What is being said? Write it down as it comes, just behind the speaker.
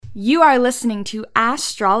You are listening to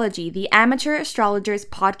Astrology, the Amateur Astrologers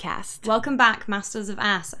Podcast. Welcome back, Masters of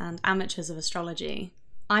Ass and Amateurs of Astrology.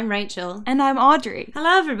 I'm Rachel. And I'm Audrey. Hello,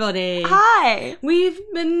 everybody. Hi. We've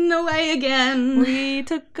been away again. We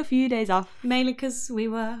took a few days off. Mainly because we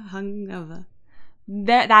were hungover.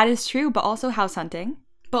 That is true, but also house hunting.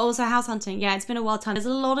 But also house hunting. Yeah, it's been a wild time. There's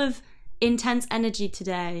a lot of intense energy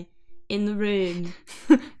today in the room.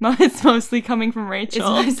 It's mostly coming from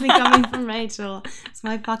Rachel. It's mostly coming from Rachel. It's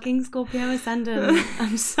my fucking Scorpio ascendant.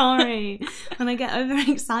 I'm sorry. When I get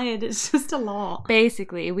overexcited, it's just a lot.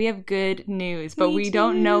 Basically, we have good news, but we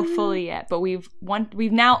don't know fully yet. But we're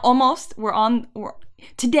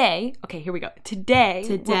today. Okay, here we go. Today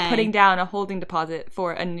we're putting down a holding deposit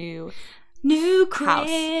for a new crib. House,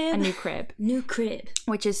 a new crib,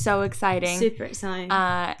 which is so exciting. Super exciting.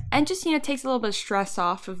 And just, takes a little bit of stress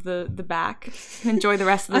off of the back. Enjoy the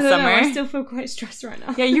rest of the summer. I still feel quite stressed right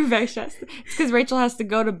now. Yeah, you're very stressed. It's because Rachel has to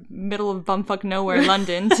go to middle of bumfuck nowhere,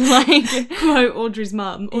 London, to quote Audrey's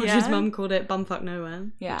mum. Audrey's mum called it bumfuck nowhere.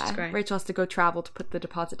 Yeah, which is great. Rachel has to go travel to put the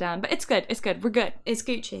deposit down, but it's good. It's good. We're good. It's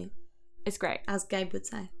Gucci. It's great, as Gabe would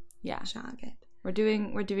say. Yeah, shout out Gabe. We're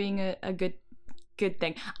doing a good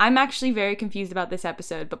thing. I'm actually very confused about this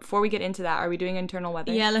episode, but before we get into that, are we doing internal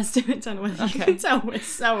weather? Yeah, let's do internal weather. Okay. You can tell we're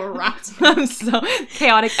so erratic. I'm so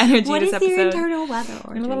chaotic energy this episode. What is your internal weather?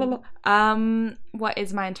 What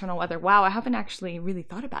is my internal weather? Wow, I haven't actually really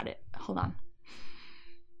thought about it. Hold on.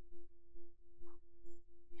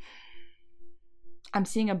 I'm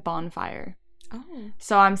seeing a bonfire. Oh.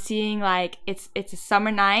 So I'm seeing it's a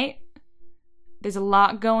summer night. There's a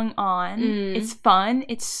lot going on. It's fun.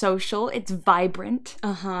 It's social. It's vibrant.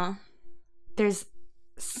 Uh-huh. There's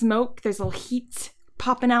smoke. There's a little heat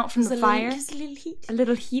popping out from the fire. Just a little heat. A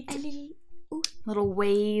little heat. Little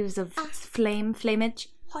waves of flamage.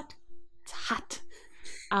 Hot. It's hot.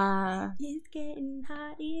 It's getting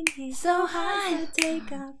hot in here. So hot. So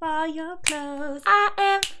take off all your clothes. I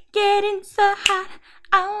am getting so hot.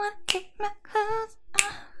 I want to take my clothes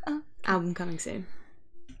off. Album coming soon.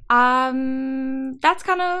 That's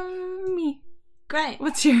kind of me. Great.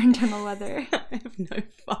 What's your internal weather? I have no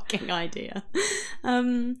fucking idea.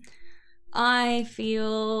 I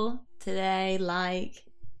feel today like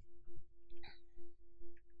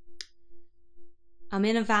I'm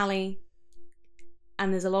in a valley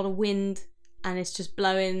and there's a lot of wind and it's just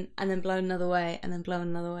blowing and then blowing another way and then blowing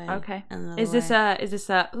another way. Okay. Is this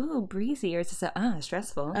a breezy, or is this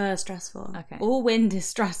stressful? Stressful. Okay. All wind is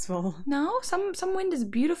stressful. No, some wind is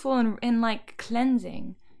beautiful and like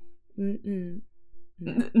cleansing.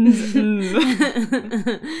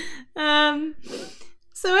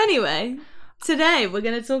 So anyway, today we're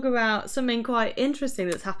going to talk about something quite interesting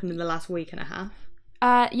that's happened in the last week and a half.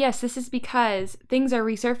 Yes, this is because things are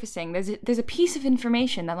resurfacing. There's a piece of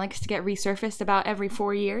information that likes to get resurfaced about every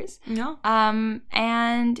 4 years. Yeah.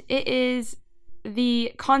 And it is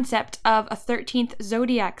the concept of a 13th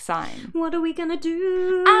zodiac sign. What are we gonna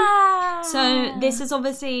do? So this is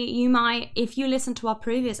obviously, you might, if you listen to our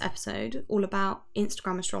previous episode all about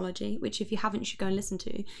Instagram astrology, which if you haven't, you should go and listen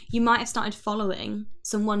to, you might have started following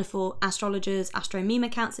some wonderful astrologers, astro meme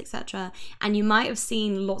accounts, etc. And you might have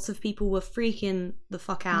seen lots of people were freaking the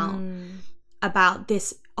fuck out about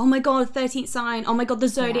this. Oh my god, 13th sign. Oh my god, the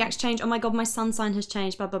zodiac's changed. Oh my god, my sun sign has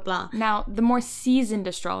changed, blah, blah, blah. Now, the more seasoned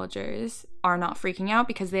astrologers are not freaking out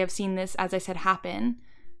because they have seen this, as I said, happen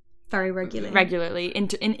very regularly in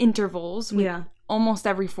intervals with almost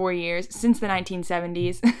every 4 years since the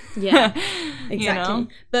 1970s. Yeah, exactly.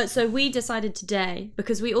 But so we decided today,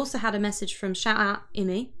 because we also had a message from shout out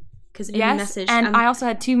Imi, because Imi messaged, and I also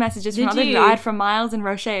had 2 messages from other people. I had from Miles and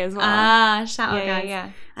Roche as well. Shout out guys.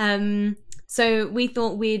 Yeah. So we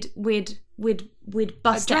thought we'd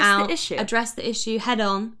bust it out, address the issue head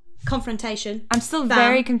on, confrontation. I'm still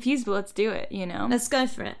very confused, but let's do it. Let's go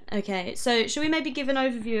for it. Okay. So should we maybe give an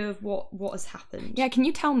overview of what has happened? Yeah. Can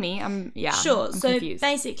you tell me? Sure. I'm so confused.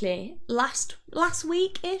 Basically, last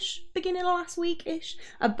week-ish, beginning of last week-ish,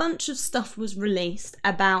 a bunch of stuff was released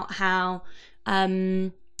about how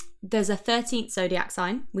there's a 13th zodiac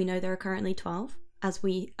sign. We know there are currently 12, as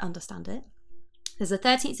we understand it. There's a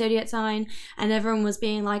 13th zodiac sign, and everyone was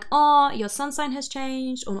being like, oh, your sun sign has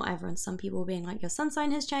changed. Or not everyone, some people were being like, your sun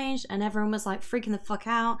sign has changed. And everyone was like freaking the fuck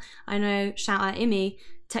out. I know, shout out Imi,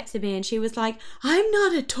 texted me and she was like, I'm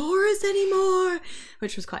not a Taurus anymore,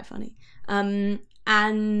 which was quite funny.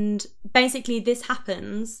 And basically this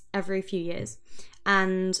happens every few years.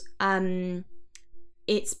 And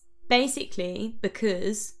it's basically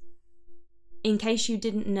because, in case you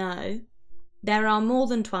didn't know, there are more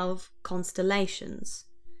than 12 constellations.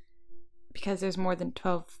 Because there's more than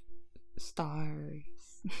 12 stars.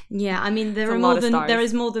 Yeah, I mean there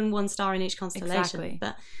is more than one star in each constellation. Exactly.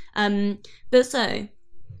 But so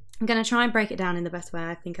I'm gonna try and break it down in the best way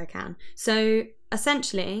I think I can. So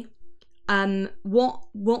essentially, what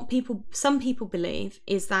some people believe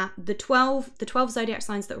is that the 12 zodiac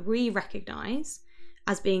signs that we recognize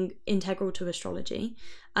as being integral to astrology,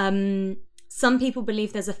 some people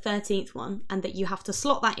believe there's a 13th one and that you have to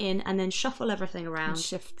slot that in and then shuffle everything around. It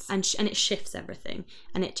shifts. And it shifts everything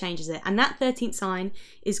and it changes it. And that 13th sign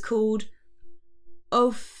is called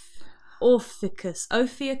Ophiuchus.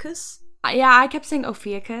 Ophiuchus? Yeah, I kept saying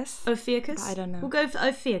Ophiuchus. Ophiuchus? I don't know. We'll go for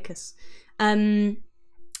Ophiuchus. And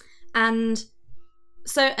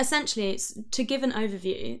so essentially, to give an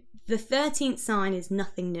overview, the 13th sign is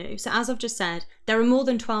nothing new. So as I've just said, there are more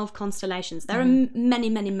than 12 constellations. There are many,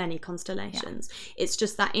 many, many constellations. Yeah. It's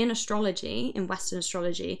just that in astrology, in Western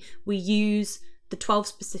astrology, we use the 12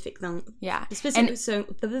 specific ones. Yeah. The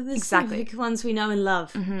specific ones we know and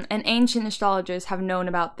love. Mm-hmm. And ancient astrologers have known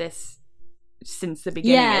about this since the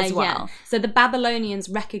beginning as well. Yeah. So the Babylonians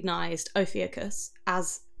recognized Ophiuchus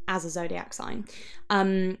as a zodiac sign.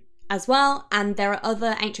 As well, and there are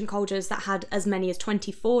other ancient cultures that had as many as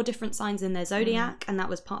 24 different signs in their zodiac, and that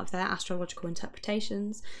was part of their astrological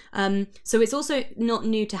interpretations. So it's also not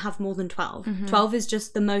new to have more than 12. 12 is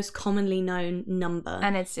just the most commonly known number.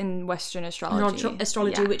 And it's in Western astrology.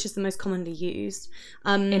 Astrology, which is the most commonly used.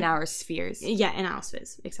 In our spheres. Yeah, in our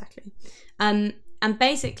spheres, exactly. And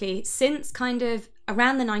basically, since kind of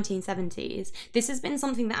around the 1970s, this has been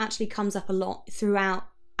something that actually comes up a lot throughout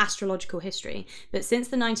astrological history, but since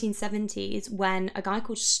the 1970s, when a guy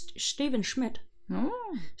called Stephen Schmidt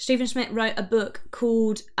wrote a book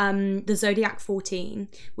called The Zodiac 14,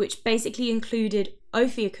 which basically included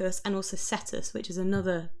Ophiuchus and also Cetus, which is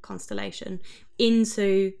another constellation,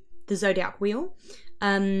 into the zodiac wheel,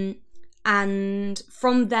 and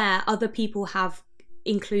from there other people have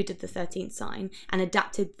included the 13th sign and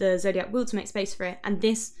adapted the zodiac wheel to make space for it, and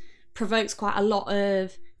this provokes quite a lot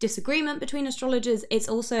of disagreement between astrologers. It's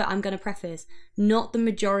also, I'm going to preface, not the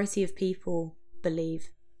majority of people believe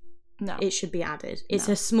it should be added. It's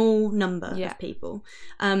a small number of people.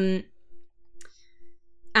 And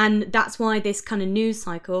that's why this kind of news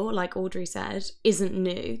cycle, like Audrey said, isn't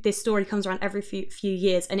new. This story comes around every few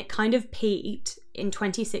years, and it kind of peaked in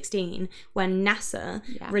 2016 when NASA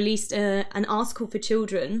released an article for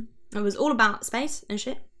children. It was all about space and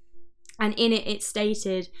shit. And in it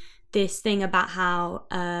stated this thing about how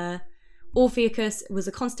Ophiuchus was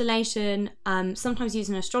a constellation, sometimes used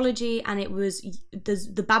in astrology, and it was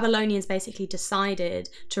the Babylonians basically decided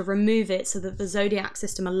to remove it so that the zodiac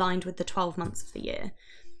system aligned with the 12 months of the year.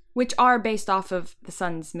 Which are based off of the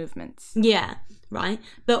sun's movements. Yeah, right.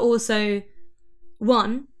 But also,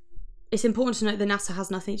 one, it's important to note that NASA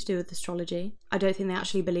has nothing to do with astrology. I don't think they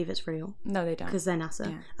actually believe it's real. No, they don't. Because they're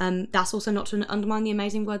NASA. Yeah. That's also not to undermine the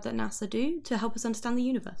amazing work that NASA do to help us understand the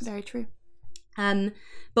universe. Very true.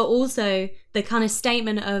 But also, the kind of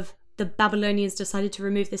statement of the Babylonians decided to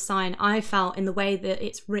remove this sign, I felt in the way that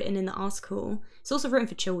it's written in the article. It's also written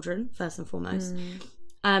for children, first and foremost.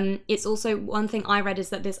 It's also, one thing I read is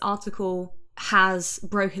that this article has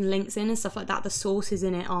broken links in and stuff like that. The sources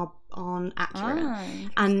in it aren't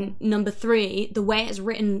accurate. And number 3, the way it's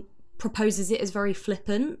written proposes it as very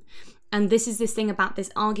flippant. And this is this thing about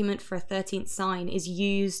this argument for a 13th sign is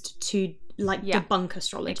used to debunk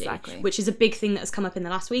astrology, which is a big thing that has come up in the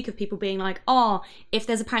last week of people being like, oh, if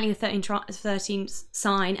there's apparently a 13th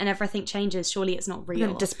sign and everything changes, surely it's not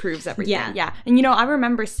real. It disproves everything. Yeah. And I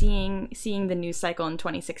remember seeing the news cycle in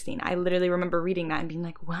 2016. I literally remember reading that and being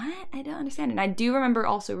like, what? I don't understand. And I do remember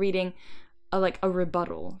also reading a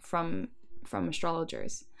rebuttal from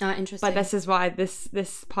astrologers. Interesting. But this is why this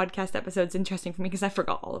podcast episode's interesting for me, because I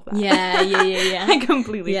forgot all of that. Yeah. I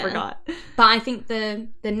completely forgot. But I think the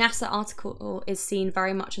NASA article is seen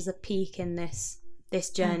very much as a peak in this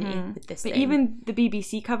journey with this thing. Even the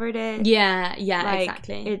BBC covered it. Yeah,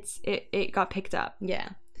 exactly. It got picked up. Yeah.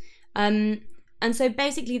 And so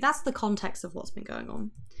basically that's the context of what's been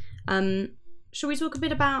going on. Should we talk a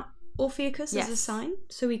bit about Ophiuchus as a sign,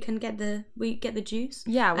 so we can get the juice?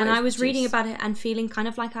 Yeah. And I was reading about it and feeling kind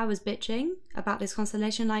of like I was bitching about this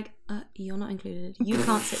constellation, like, you're not included, you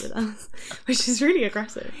can't sit with us, which is really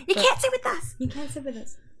aggressive. You can't sit with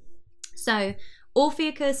us. So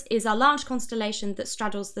Ophiuchus is a large constellation that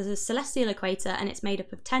straddles the celestial equator, and it's made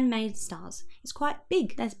up of 10 main stars. It's quite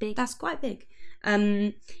big. That's quite big.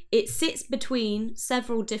 It sits between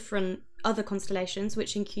several different other constellations,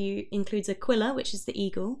 which includes Aquila, which is the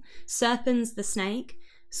eagle, Serpens, the snake,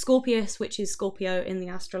 Scorpius, which is Scorpio in the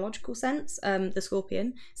astrological sense, the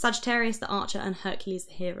scorpion, Sagittarius, the archer, and Hercules,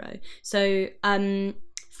 the hero. So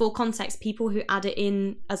For context, people who add it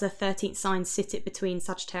in as a 13th sign sit it between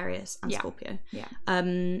Sagittarius and Scorpio. Yeah.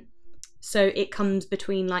 So it comes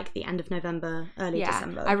between like the end of November, early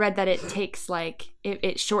December. I read that it takes like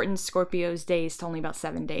it shortens Scorpio's days to only about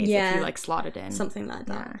 7 days if you like slot it in. Something like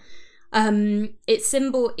that. Yeah. Its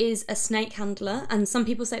symbol is a snake handler, and some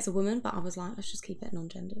people say it's a woman, but I was like, let's just keep it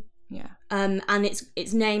non-gendered. Yeah. And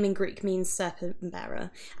its name in Greek means serpent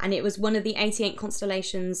bearer, and it was one of the 88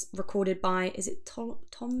 constellations recorded by, is it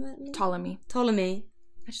Ptolemy? Ptolemy.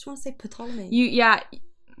 I just want to say Ptolemy.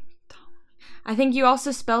 I think you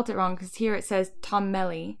also spelt it wrong because here it says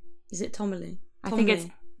Tomeli. Is it Tomeli? I think it's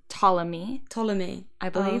Ptolemy. Ptolemy, I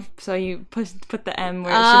believe. So you put the M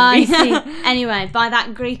where it should be. I see. Anyway, by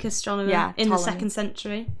that Greek astronomer in Ptolemy. the 2nd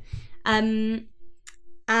century. And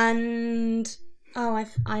I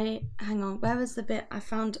hang on. Where was the bit I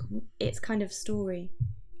found? Its kind of story.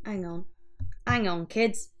 Hang on,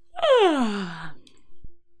 kids.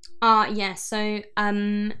 So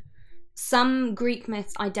some Greek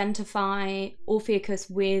myths identify Orpheus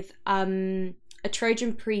with a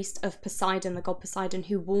Trojan priest of Poseidon, the god Poseidon,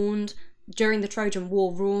 who during the Trojan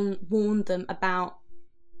War warned them about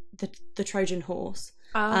the Trojan horse.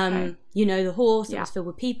 You know, the horse that was filled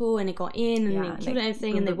with people, and it got in and it killed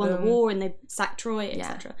everything, and they won the war and they sacked Troy,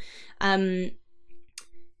 etc.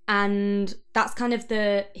 And that's kind of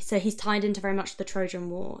so he's tied into very much the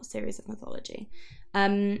Trojan War series of mythology.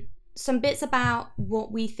 Some bits about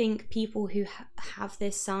what we think people who have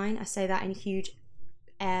this sign, I say that in huge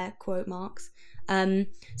air quote marks. So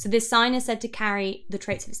this sign is said to carry the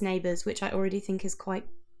traits of its neighbours, which I already think is quite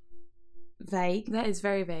vague. That is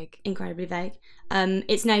very vague. Incredibly vague.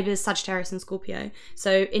 Its neighbours, Sagittarius and Scorpio.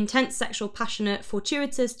 So intense, sexual, passionate,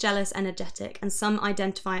 fortuitous, jealous, energetic, and some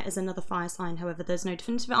identify it as another fire sign. However, there's no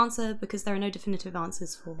definitive answer because there are no definitive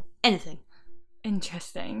answers for anything.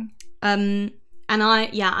 Interesting. And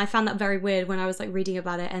I found that very weird when I was like reading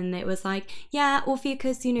about it, and it was like,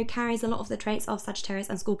 Orpheus, carries a lot of the traits of Sagittarius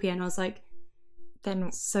and Scorpio, and I was like,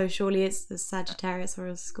 then so surely it's the Sagittarius or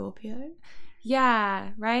a Scorpio? Yeah,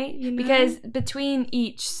 right? Because between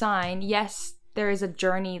each sign, yes, there is a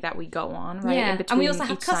journey that we go on, right? Yeah, and we also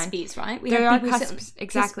have cuspies, right? There are cusps,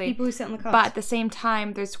 exactly. People who sit on the cusp. But at the same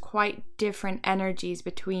time, there's quite different energies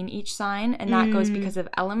between each sign, and that goes because of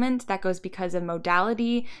element, that goes because of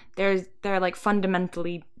modality. They're like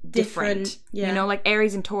fundamentally different. Yeah. Like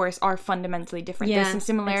Aries and Taurus are fundamentally different. There's some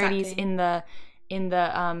similarities in the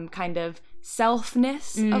kind of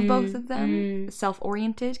selfness of both of them,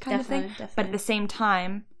 self-oriented kind of thing. Definitely. But at the same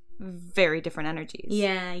time, very different energies.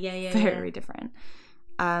 Yeah. Very different.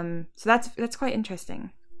 So that's quite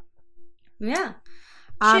interesting. Yeah.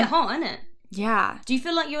 Shit hot, isn't it? Yeah. Do you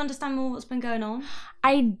feel like you understand more what's been going on?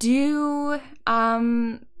 I do.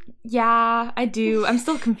 Yeah, I do. I'm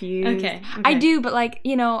still confused. Okay. I do, but like,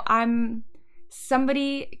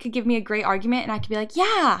 somebody could give me a great argument and I could be like,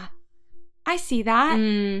 yeah, I see that.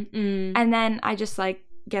 And then I just like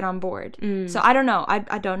get on board. So I don't know.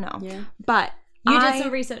 I don't know. Yeah. But you did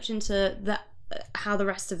some research into how the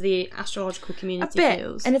rest of the astrological community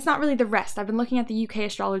feels. And it's not really the rest. I've been looking at the UK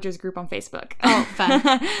astrologers group on Facebook. Oh, fair.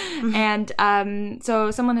 And so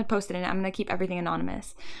someone had posted in it. I'm going to keep everything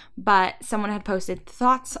anonymous. But someone had posted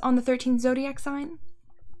thoughts on the 13th zodiac sign.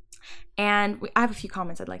 And I have a few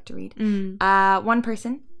comments I'd like to read. One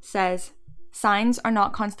person says, signs are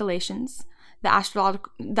not constellations. The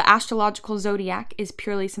astrological zodiac is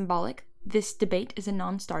purely symbolic. This debate is a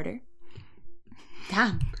non-starter.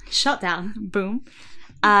 Damn. Shut down. Boom.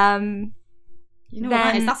 You know what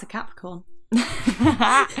that is? That's a Capricorn.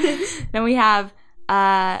 Then we have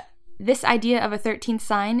this idea of a 13th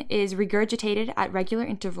sign is regurgitated at regular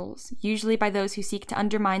intervals, usually by those who seek to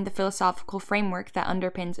undermine the philosophical framework that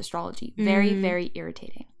underpins astrology. Very, very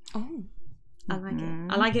irritating. Oh, I like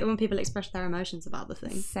it. I like it when people express their emotions about the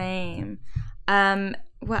thing. Same.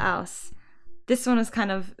 What else? This one is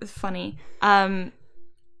kind of funny.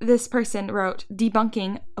 This person wrote,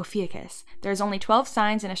 debunking Ophiuchus. There's only 12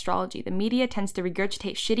 signs in astrology. The media tends to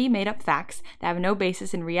regurgitate shitty made-up facts that have no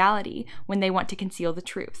basis in reality when they want to conceal the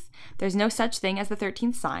truth. There's no such thing as the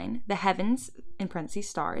 13th sign. The heavens, in parentheses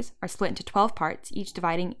stars, are split into 12 parts, each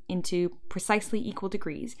dividing into precisely equal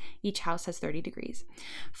degrees. Each house has 30 degrees.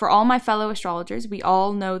 For all my fellow astrologers, we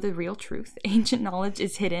all know the real truth. Ancient knowledge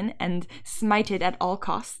is hidden and smited at all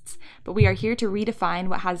costs, but we are here to redefine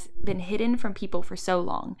what has been hidden from people for so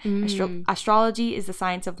long. Astrology is the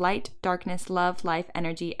science of light, darkness, love, life,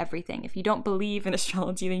 energy, everything. If you don't believe in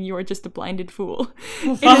astrology, then you are just a blinded fool.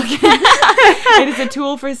 It is a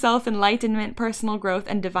tool for self-enlightenment, personal growth,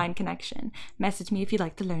 and divine connection. Message me if you'd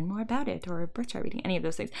like to learn more about it, or a birth chart reading, any of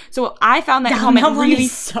those things. So I found that comment really...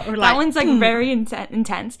 that one's like very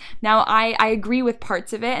intense. Now, I agree with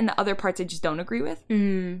parts of it, and the other parts I just don't agree with.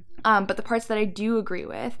 But the parts that I do agree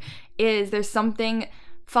with is there's something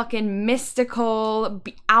fucking mystical,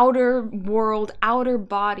 outer world, outer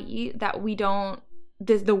body that we don't...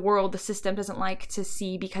 the world, the system doesn't like to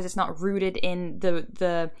see, because it's not rooted in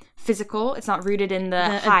the physical. It's not rooted in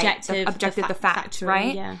the objective, the fact,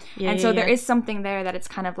 right? And so there is something there that it's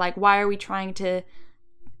kind of like, why are we trying to...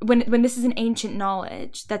 When this is an ancient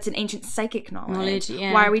knowledge, that's an ancient psychic knowledge,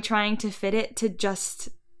 why are we trying to fit it to just...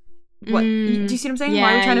 what do you see what I'm saying?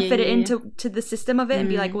 Why are we trying to fit it into the system of it and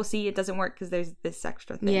be like, well, see, it doesn't work because there's this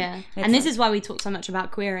extra thing. And this is why we talk so much about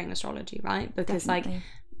queering astrology, right? Because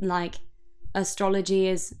like astrology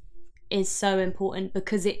is so important,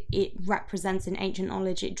 because it represents an ancient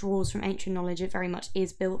knowledge, it draws from ancient knowledge, it very much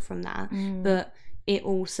is built from that, but it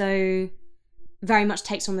also very much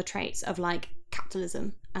takes on the traits of like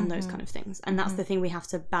capitalism and those kind of things, and that's the thing we have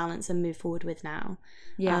to balance and move forward with now.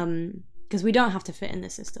 Because we don't have to fit in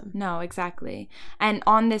this system. No, exactly. And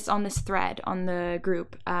on this thread, on the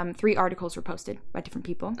group, 3 articles were posted by different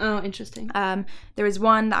people. Oh, interesting. There was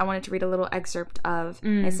one that I wanted to read a little excerpt of.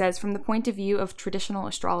 It says, from the point of view of traditional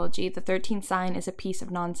astrology, the 13th sign is a piece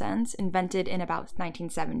of nonsense invented in about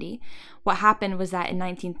 1970. What happened was that in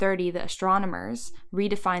 1930, the astronomers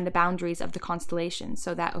redefined the boundaries of the constellations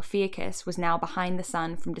so that Ophiuchus was now behind the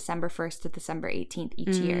sun from December 1st to December 18th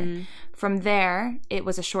each year. From there, it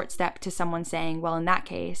was a short step to someone saying, well, in that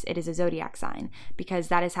case, it is a zodiac sign, because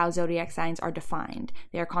that is how zodiac signs are defined.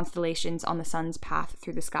 They are constellations on the sun's path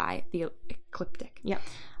through the sky, the ecliptic.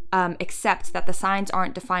 Except that the signs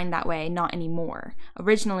aren't defined that way, not anymore.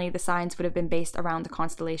 Originally, the signs would have been based around the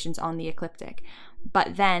constellations on the ecliptic.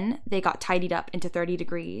 But then they got tidied up into 30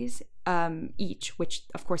 degrees each, which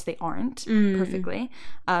of course they aren't perfectly.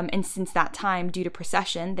 And since that time, due to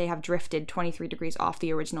precession, they have drifted 23 degrees off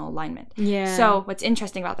the original alignment. So what's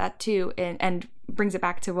interesting about that too, and brings it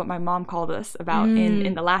back to what my mom called us about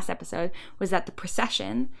in the last episode, was that the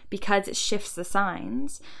precession, because it shifts the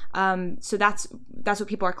signs, so that's what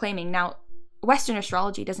people are claiming. Now, Western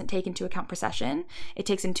astrology doesn't take into account precession. It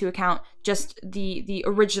takes into account just the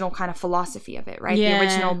original kind of philosophy of it, right? The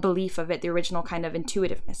original belief of it, the original kind of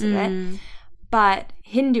intuitiveness of it. But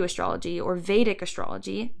Hindu astrology or Vedic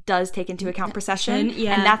astrology does take into account precession.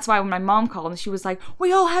 And that's why when my mom called, and she was like,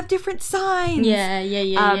 we all have different signs.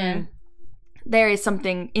 There is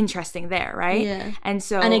something interesting there, right? And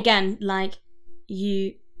so... And again, like,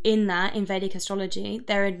 in Vedic astrology,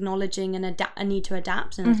 they're acknowledging a need to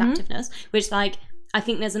adapt and adaptiveness, which, like, I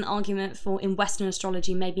think there's an argument for in Western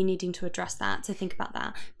astrology maybe needing to address that, to think about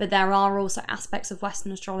that. But there are also aspects of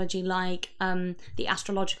Western astrology, like the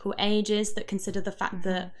astrological ages, that consider the fact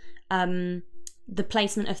that the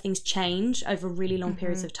placement of things change over really long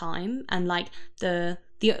periods of time, and like the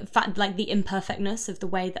fact, like the imperfectness of the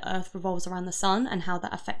way the Earth revolves around the sun and how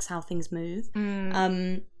that affects how things move.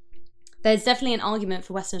 There's definitely an argument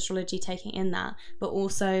for Western astrology taking in that, but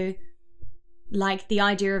also, like, the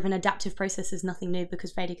idea of an adaptive process is nothing new,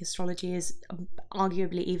 because Vedic astrology is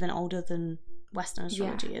arguably even older than Western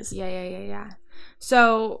astrology is.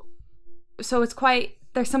 So it's quite...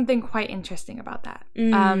 there's something quite interesting about that.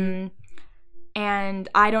 And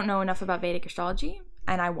I don't know enough about Vedic astrology,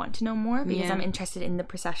 and I want to know more, because I'm interested in the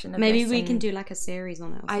precession of maybe this. we can do like a series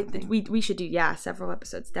on it or something. We should do several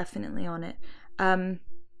episodes definitely on it,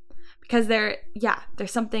 because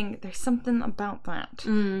there's something about that.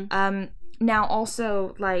 Now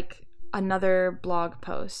also, like, another blog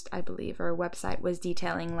post, I believe, or a website was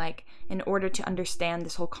detailing, like, in order to understand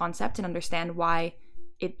this whole concept and understand why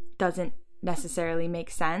it doesn't necessarily make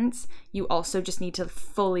sense, you also just need to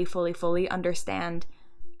fully understand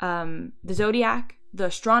the zodiac, the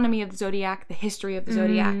astronomy of the zodiac, the history of the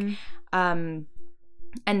zodiac, and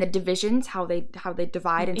the divisions, how they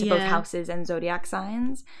divide into both houses and zodiac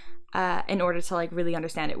signs, in order to, like, really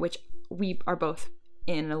understand it, which we are both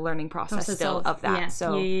in a learning process of that.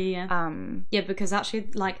 Because actually,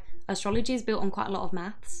 like, astrology is built on quite a lot of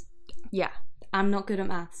maths. I'm not good at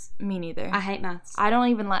maths. Me neither. I hate maths. I don't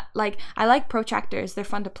even like I like protractors. They're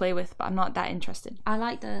fun to play with, but I'm not that interested. I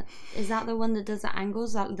like is that the one that does the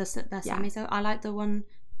angles? The semi-so? I like the one,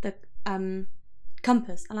 the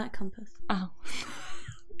compass. I like compass. Oh.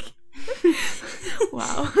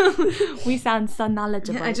 Wow. We sound so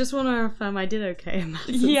knowledgeable. I just want to affirm I did okay in maths.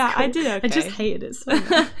 I did okay. I just hated it so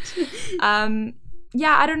much.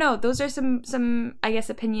 I don't know. Those are some I guess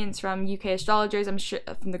opinions from UK astrologers. I'm sure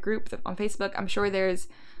from the group on Facebook. I'm sure there's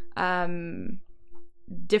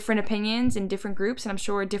different opinions in different groups, and I'm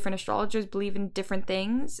sure different astrologers believe in different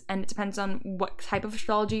things, and it depends on what type of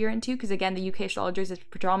astrology you're into, because again, the UK astrologers is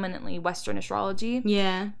predominantly Western astrology.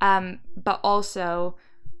 Yeah. But also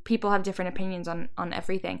people have different opinions on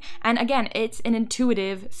everything, and again, it's an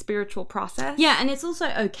intuitive spiritual process. Yeah, and it's also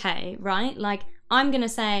okay, right? Like, I'm going to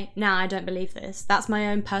say, nah, I don't believe this. That's my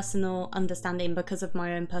own personal understanding because of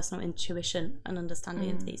my own personal intuition and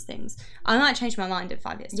understanding of these things. I might change my mind in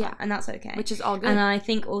 5 years' time, and that's okay. Which is all good. And I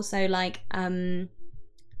think also, like,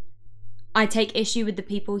 I take issue with the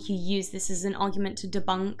people who use this as an argument to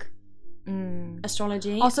debunk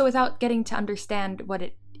astrology. Also without getting to understand what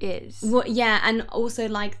it is. Well, yeah, and also,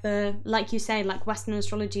 like you say, like, Western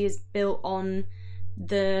astrology is built on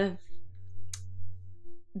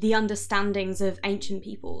the understandings of ancient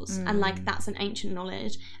peoples, and like that's an ancient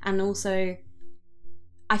knowledge. And also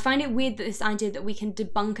I find it weird that this idea that we can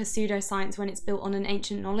debunk a pseudoscience when it's built on an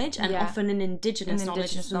ancient knowledge and often an indigenous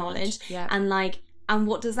knowledge. Yeah. And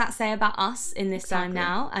what does that say about us in this time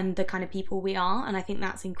now and the kind of people we are? And I think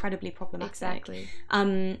that's incredibly problematic. Exactly.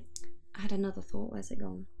 I had another thought. Where's it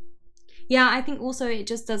gone? Yeah, I think also it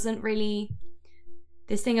just doesn't really,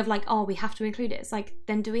 this thing of like, oh, we have to include it. It's like,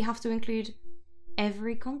 then do we have to include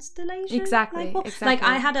every constellation? Exactly. Like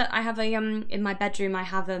I have a in my bedroom I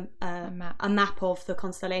have a map of the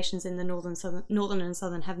constellations in the northern and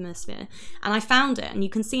southern hemisphere, and I found it, and you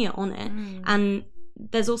can see it on it, and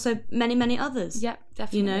there's also many others. Yep,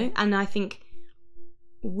 definitely. You know, and I think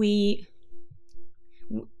we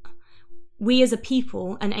as a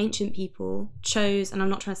people, an ancient people, chose, and I'm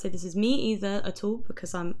not trying to say this is me either at all,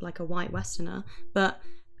 because I'm like a white Westerner, but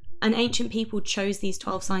an ancient people chose these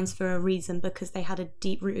 12 signs for a reason, because they had a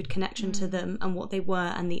deep-rooted connection to them and what they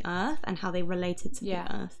were and the earth and how they related to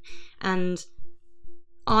the earth. And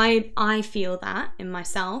I feel that in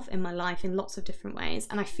myself, in my life, in lots of different ways,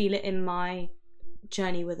 and I feel it in my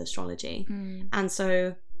journey with astrology. And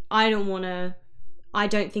so I don't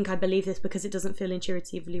think I believe this because it doesn't feel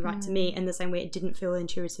intuitively right to me, in the same way it didn't feel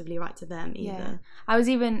intuitively right to them either.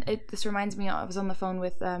 This reminds me, I was on the phone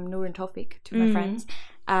with Noor and Tawfiq, two of my friends,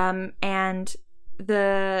 and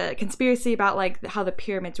the conspiracy about like how the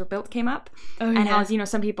pyramids were built came up, and how, you know,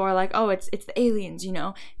 some people are like, oh, it's the aliens, you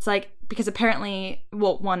know. It's like, because apparently,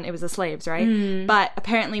 well, one, it was the slaves, right? But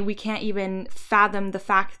apparently we can't even fathom the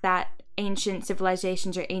fact that ancient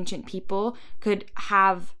civilizations or ancient people could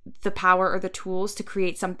have the power or the tools to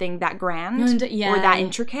create something that grand or that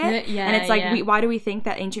intricate. And it's like, why do we think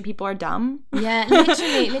that ancient people are dumb? Yeah,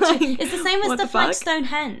 literally. Like, it's the same as stuff like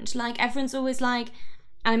Stonehenge. Like, everyone's always like,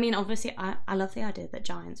 I mean, obviously, I love the idea that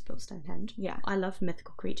giants built Stonehenge. Yeah, I love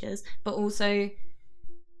mythical creatures, but also,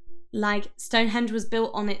 like, Stonehenge was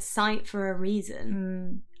built on its site for a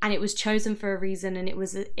reason, and it was chosen for a reason, and it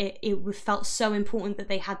felt so important that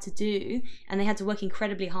they had to do, and they had to work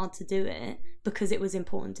incredibly hard to do it because it was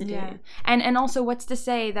important to do. And also, what's to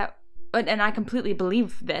say that, and I completely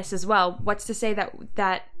believe this as well, what's to say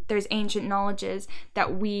that there's ancient knowledges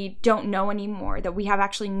that we don't know anymore, that we have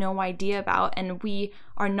actually no idea about, and we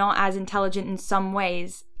are not as intelligent in some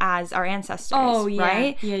ways as our ancestors,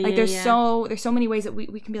 right? There's so many ways that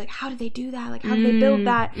we can be like, how did they do that? Like, how did they build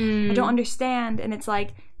that? I don't understand. And it's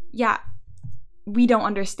like, yeah, we don't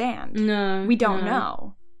understand. No, we don't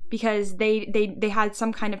know, because they had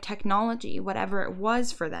some kind of technology, whatever it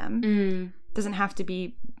was for them. Doesn't have to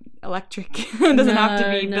be electric. It doesn't have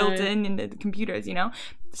to be built in the computers, you know,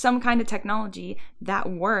 some kind of technology that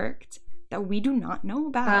worked that we do not know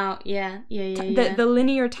about. The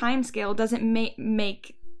linear time scale doesn't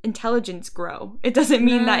make intelligence grow. It doesn't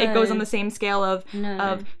mean that it goes on the same scale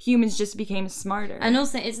of humans just became smarter. And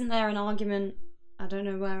also, isn't there an argument, I don't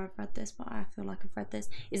know where I've read this, but I feel like I've read this,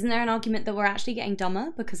 isn't there an argument that we're actually getting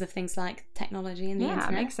dumber because of things like technology and the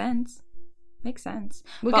internet? Makes sense.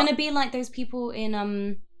 We're going to be like those people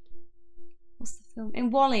in what's the film,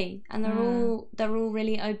 in WALL-E, and they're all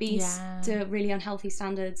really obese to really unhealthy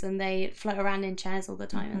standards, and they float around in chairs all the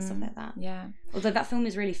time and stuff like that. Although that film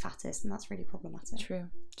is really fattest, and that's really problematic. True.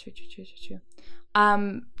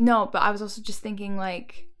 No, but I was also just thinking,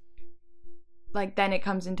 like then it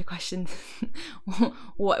comes into question,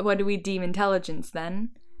 what do we deem intelligence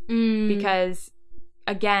then? Because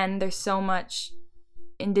again, there's so much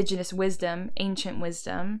indigenous wisdom, ancient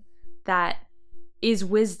wisdom, that is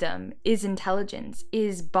wisdom, is intelligence,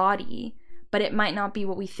 is body, but it might not be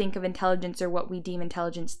what we think of intelligence or what we deem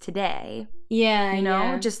intelligence today. You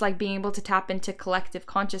know, just like being able to tap into collective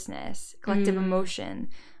consciousness, collective emotion,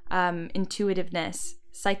 intuitiveness,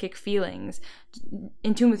 psychic feelings,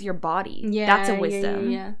 in tune with your body. That's a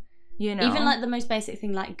wisdom. You know, even like the most basic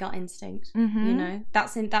thing, like gut instinct. You know,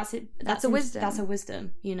 that's a wisdom. That's a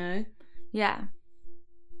wisdom. You know.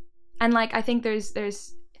 And like I think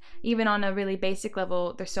there's even on a really basic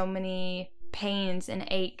level, there's so many pains and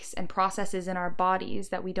aches and processes in our bodies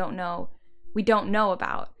that we don't know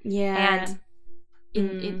about. Yeah. And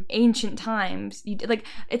in ancient times,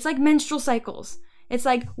 it's like menstrual cycles. It's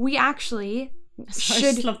like we actually I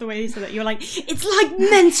just love the way you said that. You're like, it's like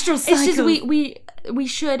menstrual cycles. It's just we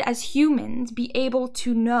should as humans be able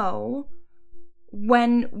to know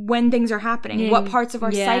when things are happening, what parts of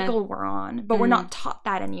our cycle we're on, but we're not taught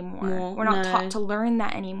that anymore. We're not taught to learn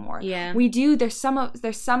that anymore. Yeah. We do. There's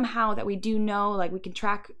somehow that we do know, like we can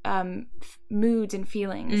track moods and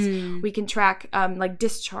feelings. We can track like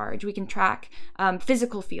discharge. We can track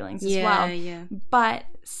physical feelings as well. Yeah. But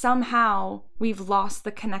somehow we've lost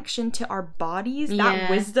the connection to our bodies, that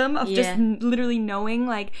wisdom of just literally knowing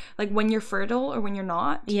like when you're fertile or when you're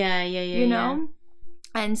not. You know?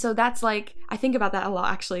 And so that's like, I think about that a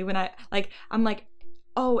lot actually when I'm like,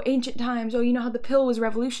 oh, ancient times, oh, you know how the pill was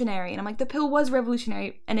revolutionary. And I'm like, the pill was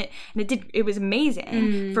revolutionary and it was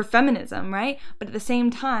amazing for feminism, right? But at the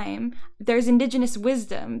same time, there's indigenous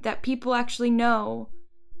wisdom that people actually know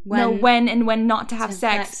when and when not to have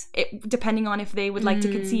sex, depending on if they would like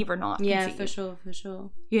to conceive or not conceive. For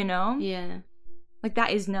sure. You know? Yeah. Like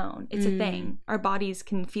that is known. It's a thing. Our bodies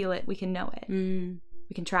can feel it. We can know it.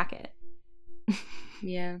 We can track it.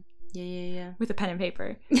 Yeah. With a pen and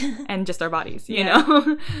paper and just our bodies, you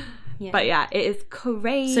know? But yeah, it is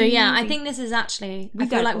crazy. So yeah, I think this is actually, I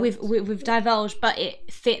feel like we've divulged, but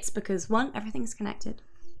it fits because one, everything's connected,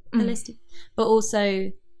 holistic, but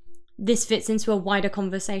also this fits into a wider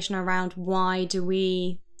conversation around why do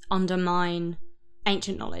we undermine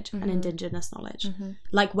ancient knowledge and indigenous knowledge?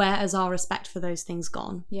 Like where has our respect for those things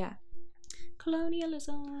gone? Yeah.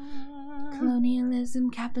 Colonialism,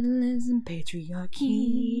 capitalism,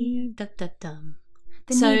 patriarchy. Dum.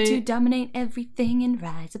 They need to dominate everything and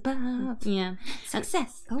rise above. Yeah.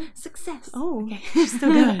 Success. Success. Oh, okay.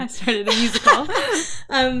 Still good. I started a musical.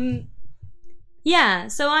 Yeah.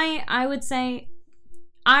 So I would say,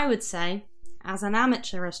 as an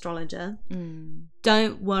amateur astrologer,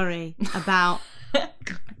 don't worry about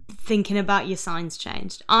thinking about your signs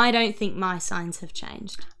changed. I don't think my signs have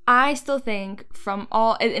changed. I still think from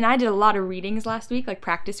all, and I did a lot of readings last week, like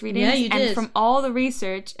practice readings. Yeah, you did. And from all the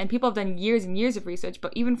research, and people have done years and years of research,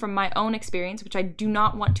 but even from my own experience, which I do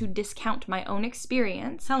not want to discount my own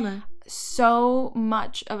experience. Hell no. So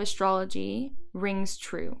much of astrology rings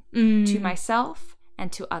true to myself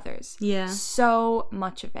and to others. Yeah. So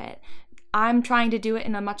much of it. I'm trying to do it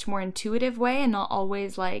in a much more intuitive way and not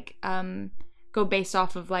always like go based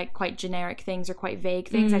off of like quite generic things or quite vague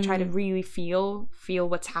things. I try to really feel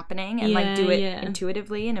what's happening and like do it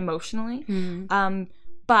intuitively and emotionally.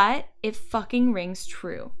 But it fucking rings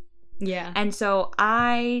true. Yeah. And so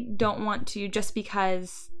I don't want to, just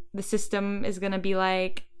because the system is going to be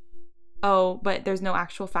like, oh, but there's no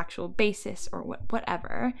actual factual basis or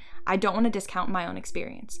whatever. I don't want to discount my own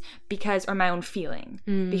experience or my own feeling,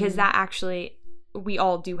 because that actually, we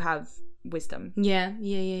all do have wisdom. Yeah.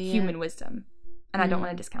 Human wisdom. And I don't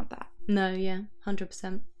want to discount that. No,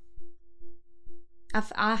 100%.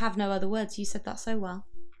 I have no other words. You said that so well.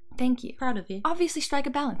 Thank you. Proud of you. Obviously, strike a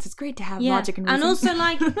balance. It's great to have logic and reason. And also,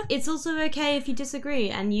 like, it's also okay if you disagree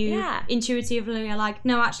and you intuitively are like,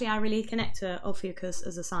 no, actually, I really connect to Ophiuchus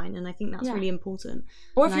as a sign, and I think that's really important.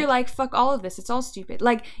 Or if you're like, fuck all of this, it's all stupid.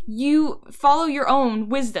 Like, you follow your own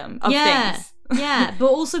wisdom of things. Yeah, but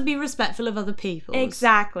also be respectful of other people.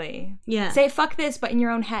 Exactly. Yeah. Say fuck this, but in your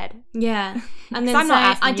own head. Yeah. And then say,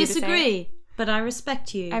 I disagree, but I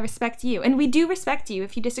respect you. I respect you. And we do respect you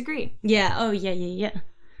if you disagree. Yeah. Oh, yeah.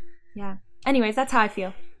 Yeah. Anyways, that's how I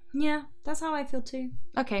feel. Yeah, that's how I feel too.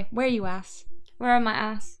 Okay, where are you, ass? Where am I,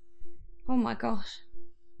 ass? Oh my gosh.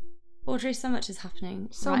 Audrey, so much is happening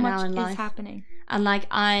right now in life. So much is happening. And like,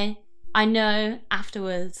 I know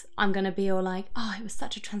afterwards I'm going to be all like, oh, it was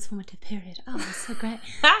such a transformative period. Oh, it was so great.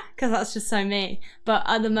 Because that's just so me. But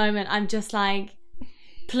at the moment, I'm just like,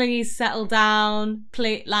 please settle down.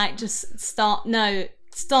 Please, like, just stop. No,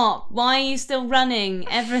 stop. Why are you still running?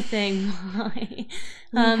 Everything. Why?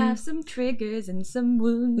 We have some triggers and some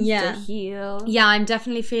wounds to heal. Yeah, I'm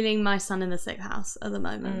definitely feeling my son in the sick house at the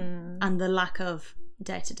moment. And the lack of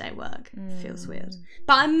day-to-day work feels weird.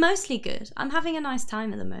 But I'm mostly good. I'm having a nice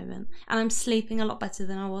time at the moment. And I'm sleeping a lot better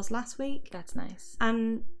than I was last week. That's nice.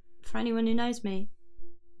 And for anyone who knows me,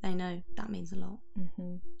 they know that means a lot.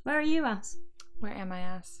 Where are you, ass? Where am I,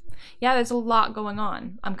 ass? Yeah, there's a lot going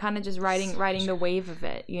on. I'm kind of just riding the wave of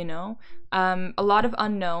it, you know? A lot of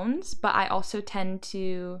unknowns, but I also tend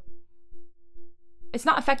to... It's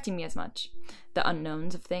not affecting me as much, the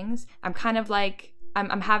unknowns of things. I'm kind of like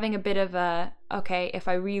I'm having a bit of a, okay, if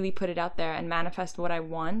I really put it out there and manifest what I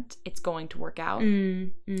want, it's going to work out.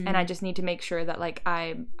 And I just need to make sure that like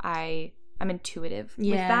I'm intuitive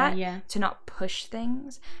with that, to not push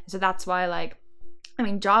things. So that's why, like, I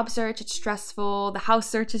mean, job search, it's stressful. The house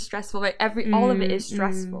search is stressful. Right? All of it is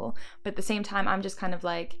stressful. But at the same time, I'm just kind of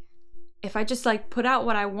like, if I just like put out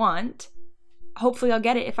what I want, hopefully I'll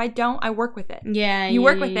get it. If I don't, I work with it. You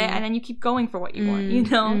work with it, and then you keep going for what you want, you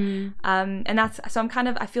know? And that's, so I'm kind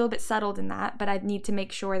of, I feel a bit settled in that, but I need to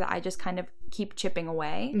make sure that I just kind of keep chipping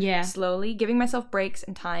away slowly, giving myself breaks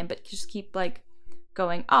and time, but just keep like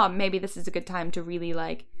going, oh, maybe this is a good time to really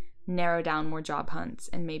like narrow down more job hunts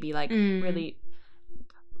and maybe like really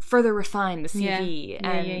further refine the CV.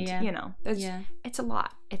 You know, it's a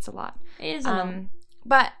lot. It is a lot.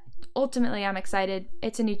 But ultimately, I'm excited.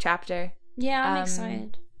 It's a new chapter. Yeah, I'm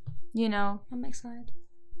excited. You know, I'm excited.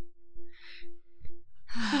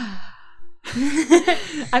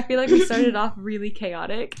 I feel like we started off really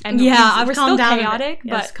chaotic, and we're still down chaotic,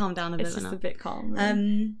 but it's calmed down a bit. It's just a bit calm.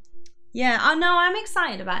 I know I'm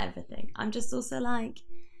excited about everything. I'm just also like,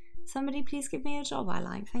 somebody please give me a job I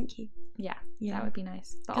like. Thank you. Yeah, that would be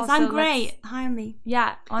nice. Because I'm great. Hire me.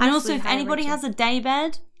 Yeah, honestly, and also if anybody has a day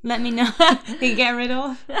bed, let me know. You get rid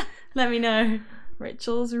of. Let me know.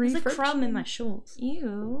 Rachel's There's a crumb in my shorts.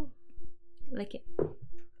 Ew. Lick it.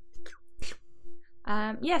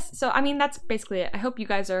 Yes, so I mean, that's basically it. I hope you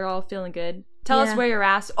guys are all feeling good. Tell us where you're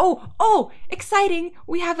at. Oh, exciting.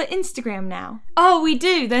 We have an Instagram now. Oh, we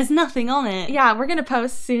do. There's nothing on it. Yeah, we're going to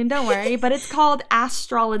post soon, don't worry. But it's called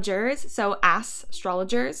ASSTROLOGERS. So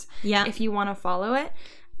ASSTROLOGERS. Yeah. If you want to follow it.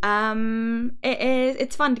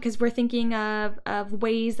 It's fun because we're thinking of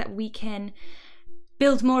ways that we can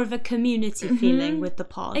build more of a community feeling with the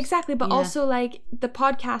pod. Exactly, but also like the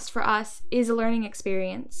podcast for us is a learning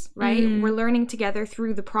experience, right? We're learning together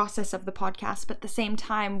through the process of the podcast, but at the same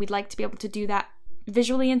time, we'd like to be able to do that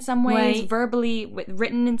visually in some ways, verbally,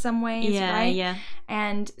 written in some ways, right? Yeah.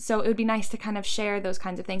 And so it would be nice to kind of share those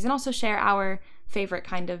kinds of things and also share our favorite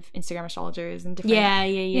kind of Instagram astrologers and different,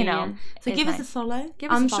 you know. So give us a follow.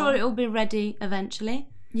 I'm sure it'll be ready eventually.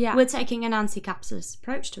 Yeah. We're taking an anti-capitalist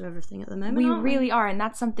approach to everything at the moment. We really are, and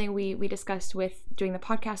that's something we discussed with doing the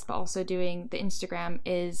podcast, but also doing the Instagram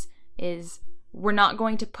is we're not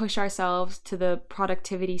going to push ourselves to the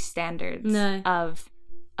productivity standards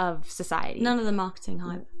of society. None of the marketing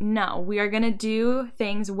hype. No, we are going to do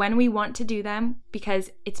things when we want to do them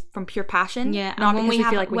because it's from pure passion. Yeah, not when because we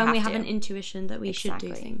feel like we have an intuition that we should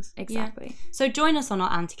do things. Exactly. Yeah. So join us on our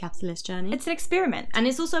anti-capitalist journey. It's an experiment. And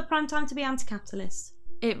it's also a prime time to be anti-capitalist.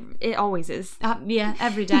 It always is.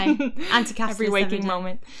 Every day. Anti-capitalist every waking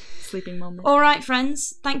moment, sleeping moment. All right,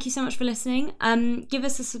 friends. Thank you so much for listening. Give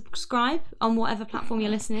us a subscribe on whatever platform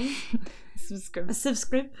you're listening. Subscribe.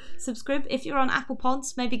 If you're on Apple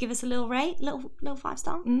Pods, maybe give us a little rate, little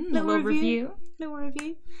 5-star, little review.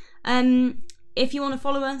 If you want to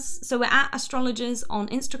follow us, so we're at Astrologers on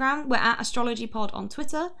Instagram. We're at AstrologyPod on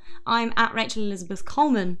Twitter. I'm at Rachel Elizabeth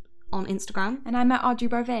Coleman on Instagram. And I'm at Audrey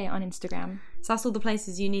Barvet on Instagram. So that's all the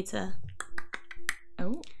places you need to...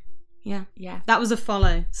 Oh. Yeah. That was a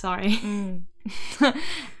follow. Sorry.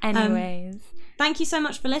 Anyways. Thank you so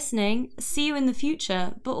much for listening. See you in the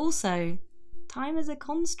future. But also, time is a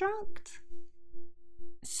construct.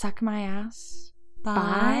 Suck my ass.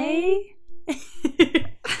 Bye.